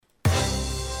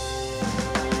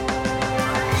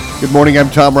Good morning, I'm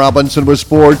Tom Robinson with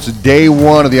sports. Day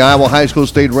one of the Iowa High School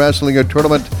State Wrestling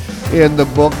Tournament in the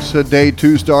books. Day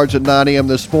two starts at 9 a.m.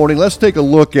 this morning. Let's take a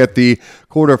look at the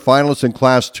quarterfinalists in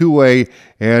Class 2A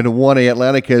and 1A.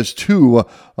 Atlantic has two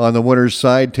on the winner's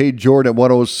side. Tate Jordan at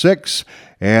 106.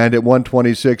 And at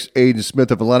 126, Aiden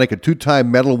Smith of Atlantic, a two-time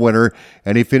medal winner,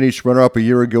 and he finished runner-up a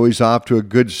year ago. He's off to a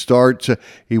good start.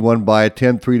 He won by a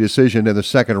 10-3 decision in the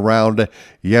second round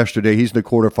yesterday. He's in the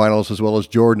quarterfinals, as well as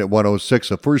Jordan at 106,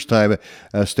 a first-time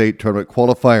state tournament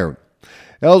qualifier.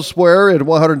 Elsewhere, at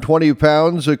 120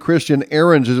 pounds, Christian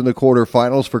Ahrens is in the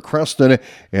quarterfinals for Creston,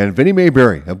 and Vinnie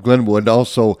Mayberry of Glenwood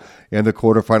also in the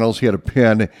quarterfinals. He had a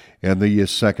pin in the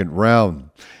second round.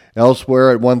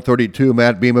 Elsewhere at 132,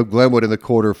 Matt Beam of Glenwood in the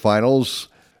quarterfinals.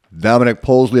 Dominic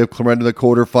Posley of Clarinda in the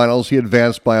quarterfinals. He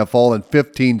advanced by a fall in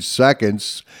 15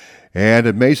 seconds.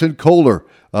 And Mason Kohler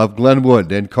of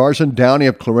Glenwood and Carson Downey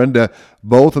of Clarinda,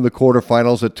 both in the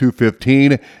quarterfinals at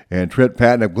 2:15. And Trent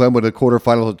Patton of Glenwood in the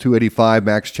quarterfinals at 2:85.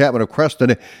 Max Chapman of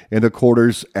Creston in the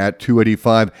quarters at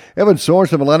 2:85. Evan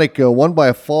Sorensen of Atlantic won by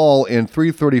a fall in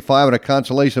 3:35 in a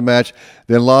consolation match,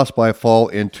 then lost by a fall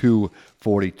in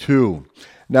 2:42.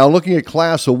 Now looking at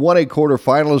Class 1A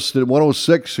quarterfinalists at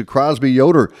 106, Crosby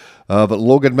Yoder of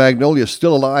Logan Magnolia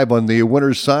still alive on the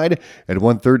winner's side. At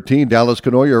 113, Dallas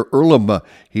Canoyer Earlham,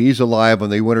 he's alive on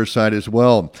the winner's side as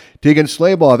well. Tegan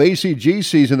Slaybaugh of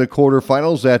ACGC's in the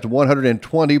quarterfinals at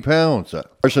 120 pounds.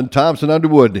 Carson Thompson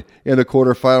Underwood in the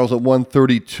quarterfinals at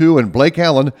 132, and Blake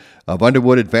Allen of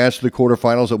Underwood advanced to the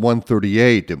quarterfinals at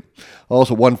 138.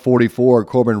 Also 144,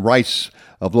 Corbin Rice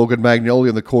of Logan Magnolia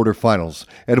in the quarterfinals.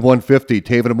 At 150,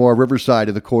 Taven Moore Riverside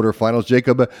in the quarterfinals.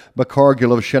 Jacob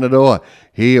McCargill of Shenandoah,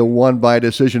 he won by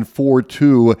decision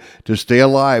 4-2 to stay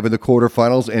alive in the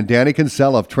quarterfinals. And Danny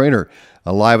Kinsella of Trainer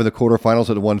alive in the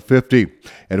quarterfinals at 150.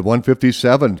 At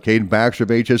 157, Caden Baxter of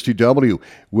HSTW,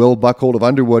 Will Buckhold of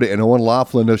Underwood, and Owen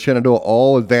Laughlin of Shenandoah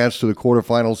all advanced to the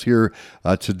quarterfinals here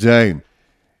today.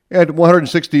 At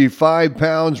 165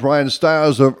 pounds, Ryan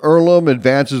Stiles of Earlham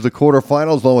advances to the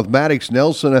quarterfinals, along with Maddox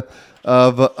Nelson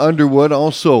of Underwood,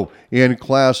 also in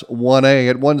Class 1A.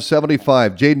 At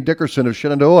 175, Jaden Dickerson of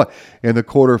Shenandoah in the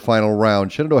quarterfinal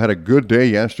round. Shenandoah had a good day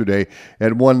yesterday.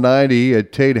 At 190,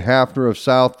 Tate Hafner of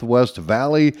Southwest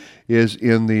Valley is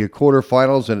in the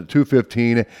quarterfinals. And at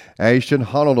 215, Ashton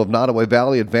Honnold of Nottoway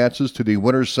Valley advances to the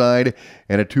winner's side.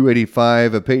 And at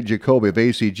 285, Peyton Jacoby of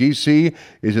ACGC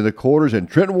is in the quarters. And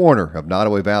Trent Warner of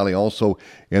Nottoway Valley also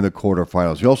in the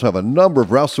quarterfinals. You also have a number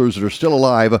of wrestlers that are still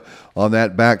alive on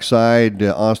that backside.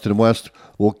 Austin West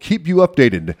will keep you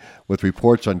updated with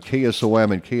reports on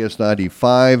KSOM and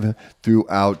KS95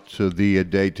 throughout the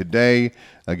day today,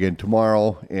 again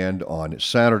tomorrow, and on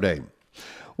Saturday.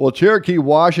 Well, Cherokee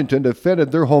Washington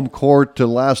defended their home court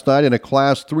last night in a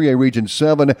Class 3A Region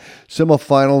 7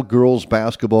 semifinal girls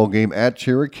basketball game at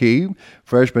Cherokee.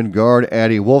 Freshman guard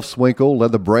Addie Wolfswinkel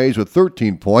led the Braves with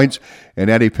 13 points, and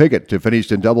Addie Pickett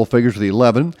finished in double figures with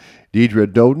 11. Deidre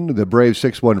Doden, the Braves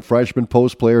 6'1 freshman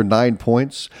post player, 9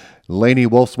 points. Lainey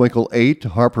Wolfswinkel, 8.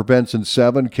 Harper Benson,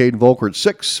 7. Caden Volkert,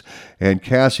 6. And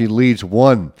Cassie Leeds,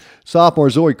 1. Sophomore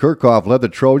Zoe Kirchhoff led the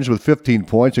Trojans with 15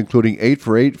 points, including 8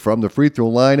 for 8 from the free throw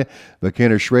line.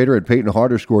 McKenna Schrader and Peyton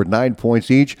Harder scored 9 points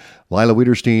each. Lila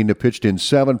Wiederstein pitched in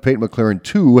 7. Peyton McLaren,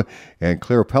 2. And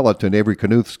Claire Pellet and Avery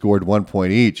Knuth scored 1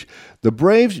 point each. The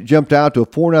Braves jumped out to a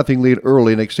 4-0 lead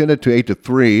early and extended to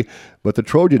 8-3, but the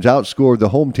Trojans outscored the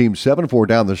home team 7-4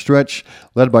 down the stretch,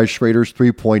 led by Schrader's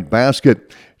 3-point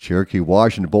basket. Cherokee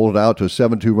Washington bolted out to a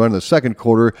 7-2 run in the second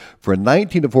quarter for a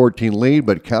 19-14 lead,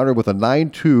 but countered with a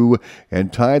 9-2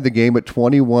 and tied the game at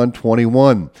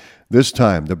 21-21. This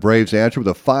time, the Braves answered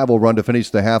with a 5-0 run to finish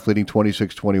the half, leading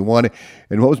 26-21,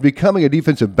 in what was becoming a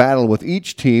defensive battle with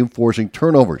each team forcing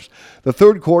turnovers. The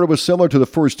third quarter was similar to the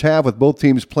first half, with both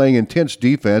teams playing intense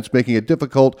defense, making it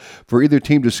difficult for either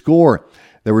team to score.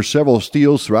 There were several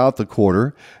steals throughout the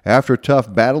quarter. After a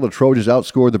tough battle, the Trojans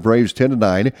outscored the Braves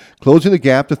 10-9, closing the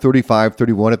gap to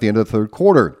 35-31 at the end of the third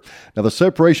quarter. Now, the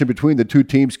separation between the two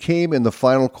teams came in the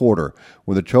final quarter,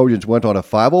 when the Trojans went on a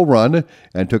 5-0 run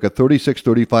and took a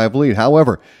 36-35 lead.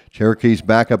 However, Cherokee's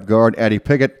backup guard, Addie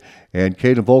Pickett, and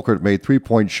Caden Volkert made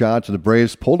 3-point shots, and the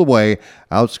Braves pulled away,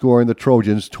 outscoring the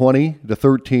Trojans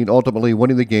 20-13, ultimately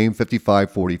winning the game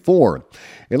 55-44.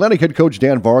 Atlantic head coach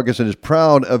Dan Vargas is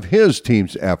proud of his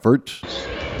team's effort.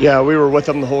 Yeah, we were with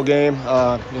them the whole game.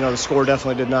 The score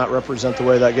definitely did not represent the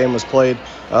way that game was played.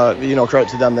 Credit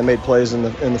to them, they made plays in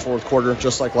the fourth quarter,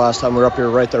 just like last time. We were up here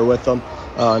right there with them.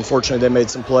 Unfortunately, they made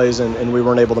some plays, and we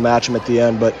weren't able to match them at the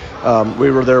end. But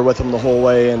we were there with them the whole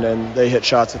way, and they hit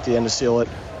shots at the end to seal it.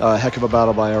 Heck of a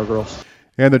battle by our girls.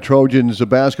 And the Trojans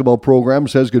basketball program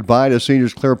says goodbye to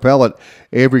seniors Claire Pellett,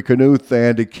 Avery Knuth,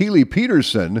 and Keely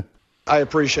Peterson. I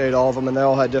appreciate all of them, and they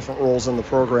all had different roles in the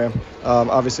program.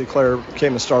 Obviously, Claire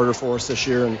became a starter for us this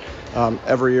year, and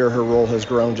every year her role has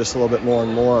grown just a little bit more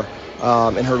and more.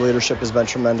 And her leadership has been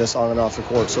tremendous on and off the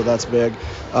court, so that's big.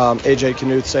 AJ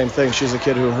Knuth, same thing. She's a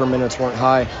kid who her minutes weren't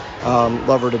high.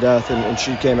 Love her to death, and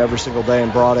she came every single day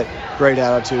and brought it. Great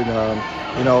attitude.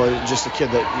 Just a kid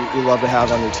that you love to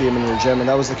have on your team and your gym, and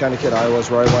that was the kind of kid I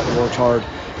was, where I went and worked hard.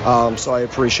 So I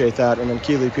appreciate that. And then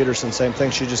Keely Peterson, same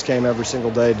thing. She just came every single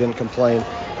day, didn't complain,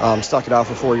 stuck it out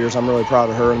for 4 years. I'm really proud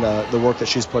of her and the work that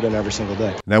she's put in every single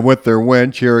day. Now with their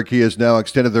win, Cherokee has now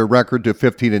extended their record to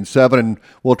 15-7 and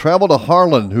will travel to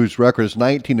Harlan, whose record is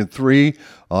 19-3,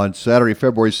 on Saturday,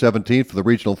 February 17th for the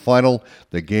regional final.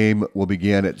 The game will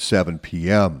begin at 7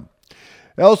 p.m.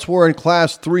 Elsewhere in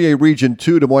Class 3A Region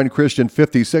 2, Des Moines Christian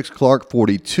 56, Clark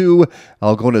 42,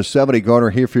 Algona 70, Garner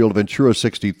Hayfield Ventura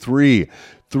 63.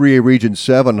 3A Region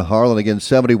 7, Harlan again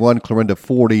 71, Clarinda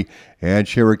 40, and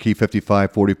Cherokee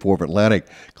 55-44 for Atlantic.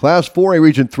 Class 4A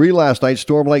Region 3 last night,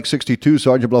 Storm Lake 62,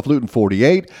 Sergeant Bluff Luton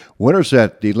 48.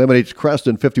 Winterset eliminates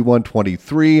Creston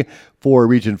 51-23. 4A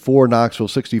Region 4, Knoxville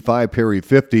 65, Perry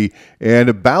 50,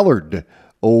 and Ballard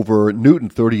over Newton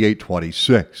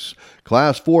 38-26.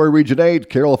 Class 4 Region 8,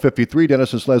 Carroll 53,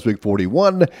 Denison Sleswig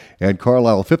 41, and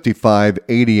Carlisle 55,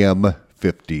 ADM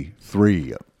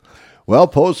 53. Well,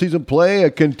 postseason play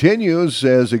continues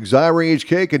as Exira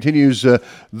HK continues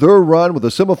their run with a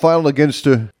semifinal against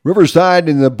Riverside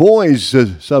in the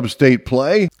boys' sub-state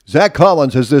play. Zach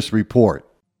Collins has this report.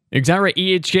 Exira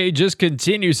EHK just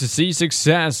continues to see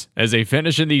success as they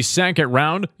finish in the second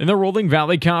round in the Rolling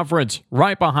Valley Conference,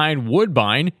 right behind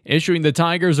Woodbine, issuing the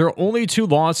Tigers their only 2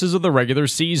 losses of the regular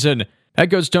season.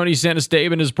 Head coach Tony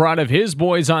Santastaban is proud of his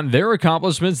boys on their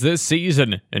accomplishments this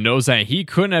season and knows that he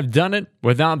couldn't have done it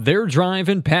without their drive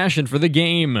and passion for the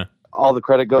game. All the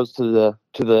credit goes to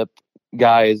the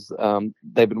guys.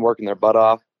 They've been working their butt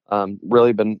off.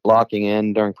 Really been locking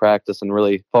in during practice and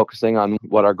really focusing on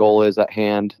what our goal is at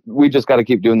hand. We just got to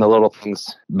keep doing the little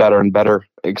things better and better,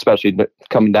 especially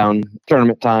coming down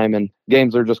tournament time, and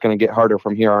games are just going to get harder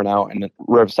from here on out. And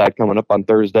Riverside coming up on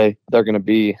Thursday, they're going to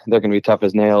be tough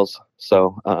as nails.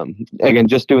 So again,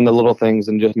 just doing the little things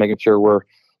and just making sure we're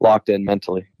locked in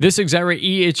mentally. This Exira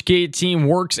EHK team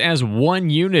works as one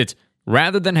unit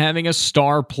rather than having a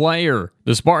star player.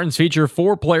 The Spartans feature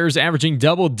 4 players averaging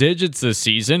double digits this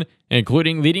season,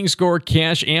 including leading scorer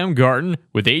Cash Amgarten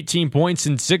with 18 points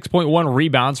and 6.1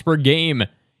 rebounds per game.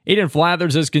 Aiden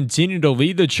Flathers has continued to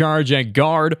lead the charge at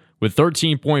guard with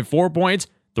 13.4 points,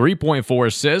 3.4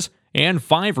 assists, and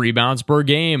 5 rebounds per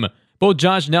game. Both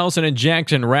Josh Nelson and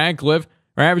Jackson Radcliffe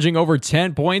are averaging over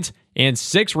 10 points and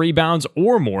 6 rebounds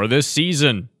or more this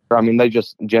season. I mean, they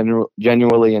just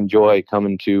genuinely enjoy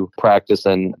coming to practice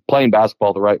and playing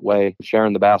basketball the right way,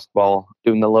 sharing the basketball,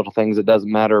 doing the little things. It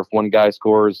doesn't matter if one guy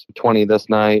scores 20 this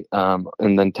night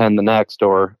and then 10 the next,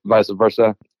 or vice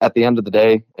versa. At the end of the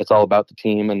day, it's all about the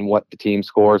team and what the team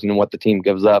scores and what the team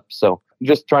gives up. So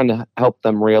just trying to help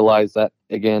them realize that,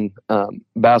 again,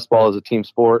 basketball is a team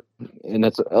sport, and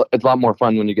it's a lot more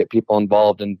fun when you get people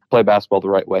involved and play basketball the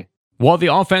right way. While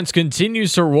the offense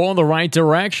continues to roll in the right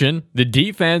direction, the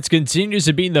defense continues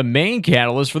to be the main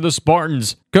catalyst for the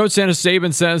Spartans. Coach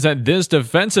Santastaban says that this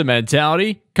defensive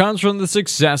mentality comes from the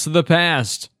success of the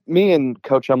past. Me and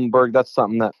Coach Hemmelberg, that's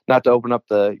something that, not to open up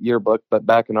the yearbook, but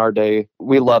back in our day,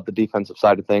 we love the defensive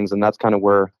side of things, and that's kind of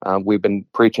where we've been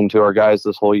preaching to our guys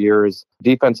this whole year is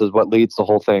defense is what leads the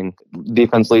whole thing.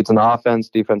 Defense leads into offense.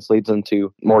 Defense leads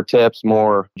into more tips,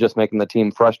 more just making the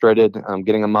team frustrated,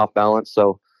 getting them off balance.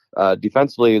 So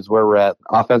defensively is where we're at.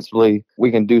 Offensively, we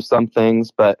can do some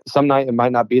things, but some night it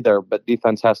might not be there, but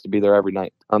defense has to be there every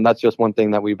night. That's just one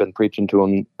thing that we've been preaching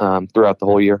to them throughout the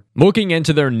whole year. Looking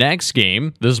into their next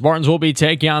game, the Spartans will be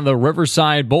taking on the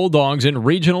Riverside Bulldogs in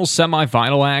regional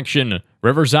semifinal action.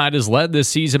 Riverside is led this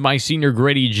season by senior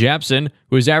Grady Jepson,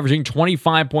 who is averaging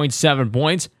 25.7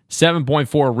 points,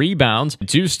 7.4 rebounds, and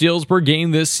 2 steals per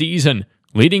game this season,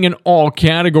 leading in all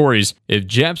categories. If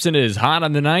Jepson is hot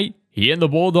on the night, he and the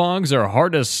Bulldogs are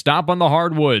hard to stop on the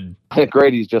hardwood.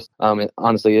 Grady's just,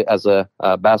 honestly, as a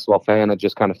basketball fan, it's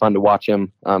just kind of fun to watch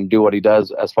him do what he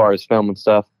does as far as film and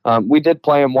stuff. We did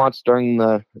play him once during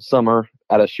the summer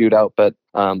at a shootout, but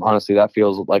honestly, that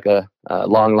feels like a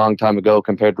long time ago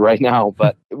compared to right now.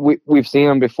 But we've seen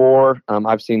him before.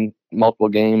 I've seen multiple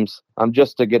games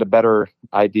just to get a better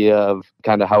idea of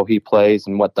kind of how he plays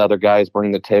and what the other guys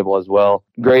bring to the table as well.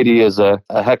 Grady is a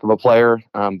heck of a player,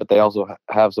 but they also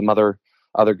have some other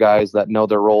other guys that know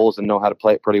their roles and know how to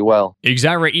play it pretty well.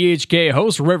 Exira EHK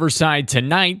hosts Riverside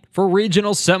tonight for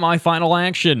regional semifinal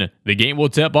action. The game will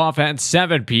tip off at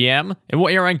 7 p.m. and will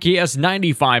air on KS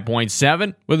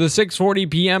 95.7 with a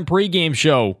 6:40 p.m. pregame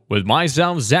show with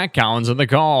myself, Zach Collins, on the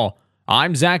call.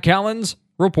 I'm Zach Collins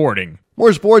reporting.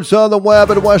 More sports on the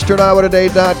web at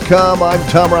westerniowatoday.com. I'm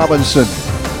Tom Robinson.